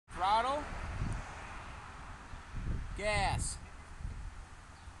Gas.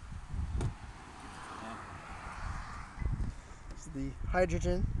 This is the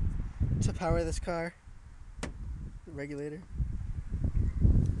hydrogen to power this car. The regulator.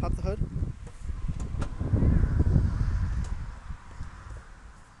 Pop the hood.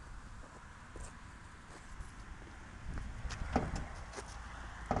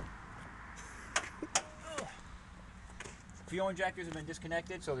 Fuel injectors have been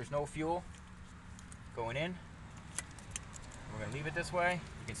disconnected, so there's no fuel going in. We're going to leave it this way.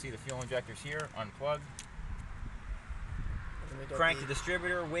 You can see the fuel injectors here, unplugged. Crank the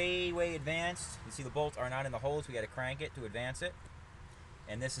distributor way advanced. You see the bolts are not in the hose. We got to crank it to advance it.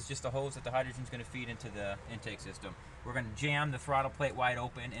 And this is just the hose that the hydrogen's going to feed into the intake system. We're going to jam the throttle plate wide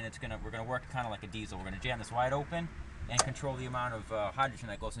open, and we're going to work kind of like a diesel. We're going to jam this wide open and control the amount of hydrogen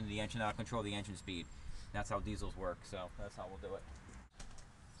that goes into the engine. That'll control the engine speed. That's how diesels work, so that's how we'll do it.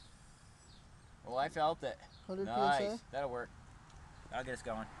 Well, I felt it. 100 nice. PSI? That'll work. That'll get us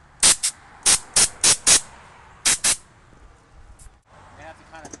going. You're gonna have to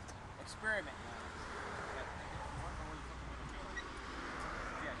kind of experiment.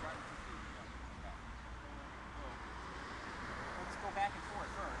 Let's go back and forth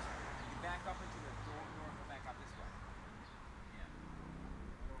first. You back up into the door and go back up this way.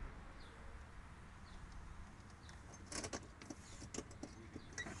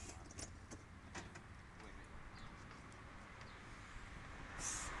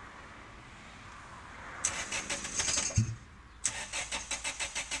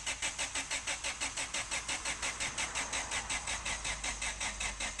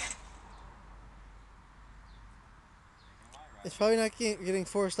 It's probably not getting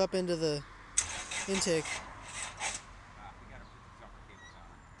forced up into the intake. We gotta put the jumper cables on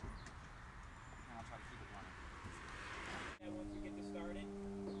it. And I'll try to keep it running. And once we get this started.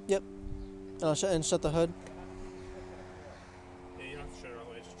 Yep. And shut the hood. Yeah, you don't have to shut it all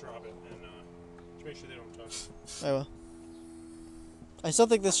the way, just drop it and just make sure they don't touch. I will. I still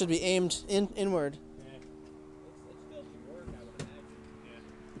think this should be aimed inward. Yeah. It still should work, I would imagine. Yeah.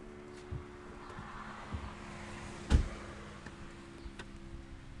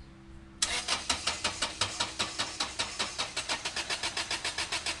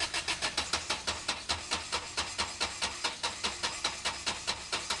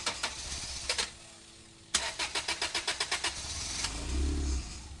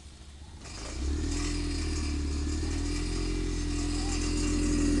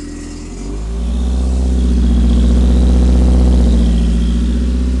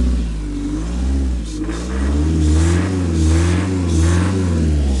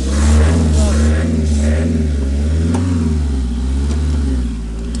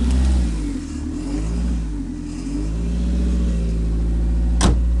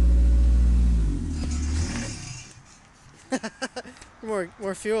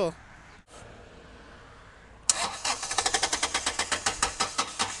 More fuel. Let's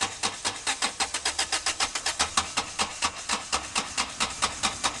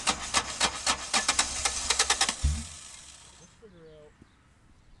figure out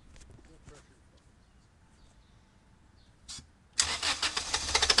what pressure.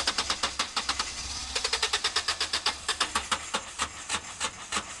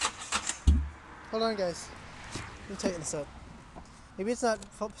 Hold on, guys. Let me tighten this up. Maybe it's not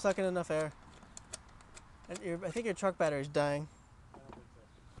sucking enough air. And I think your truck battery is dying.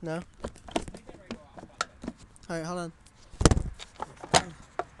 No? Alright, hold on.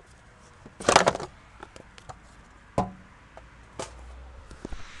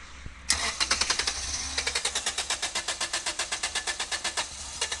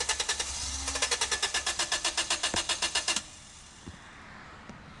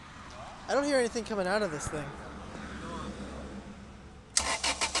 I don't hear anything coming out of this thing.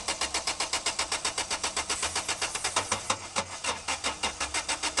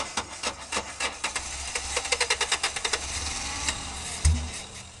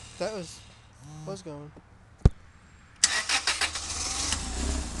 That was going.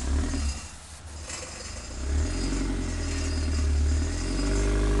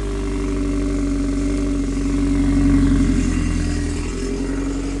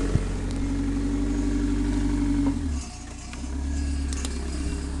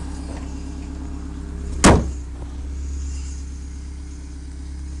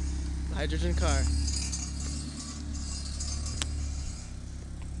 Hydrogen car.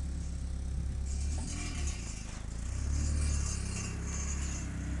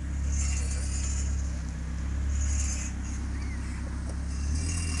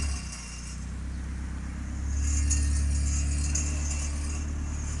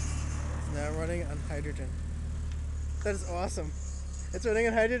 Now running on hydrogen. That is awesome. It's running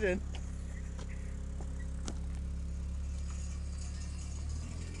on hydrogen.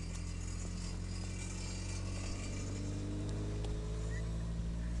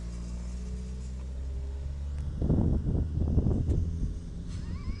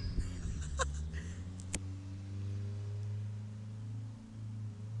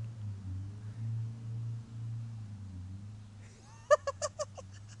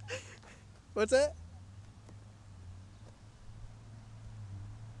 What's that?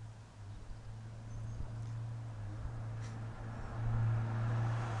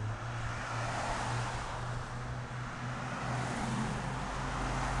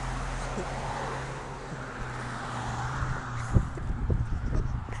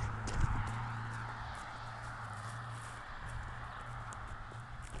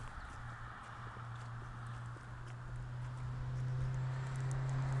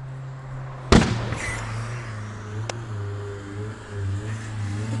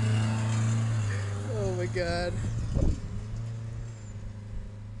 Oh my god.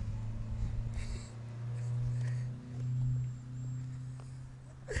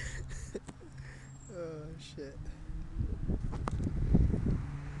 Oh shit.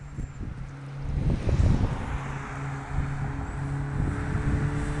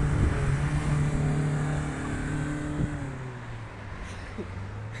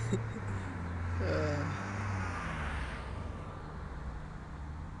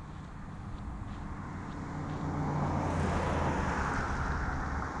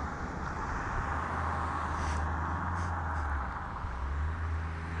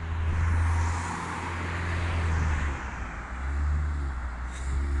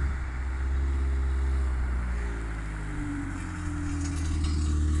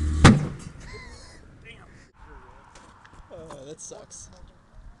 Oh, that sucks.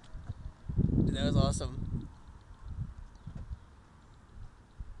 Dude, that was awesome.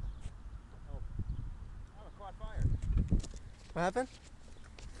 Oh, it caught fire. What happened?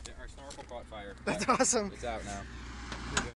 Our snorkel caught fire. That's awesome. It's out now.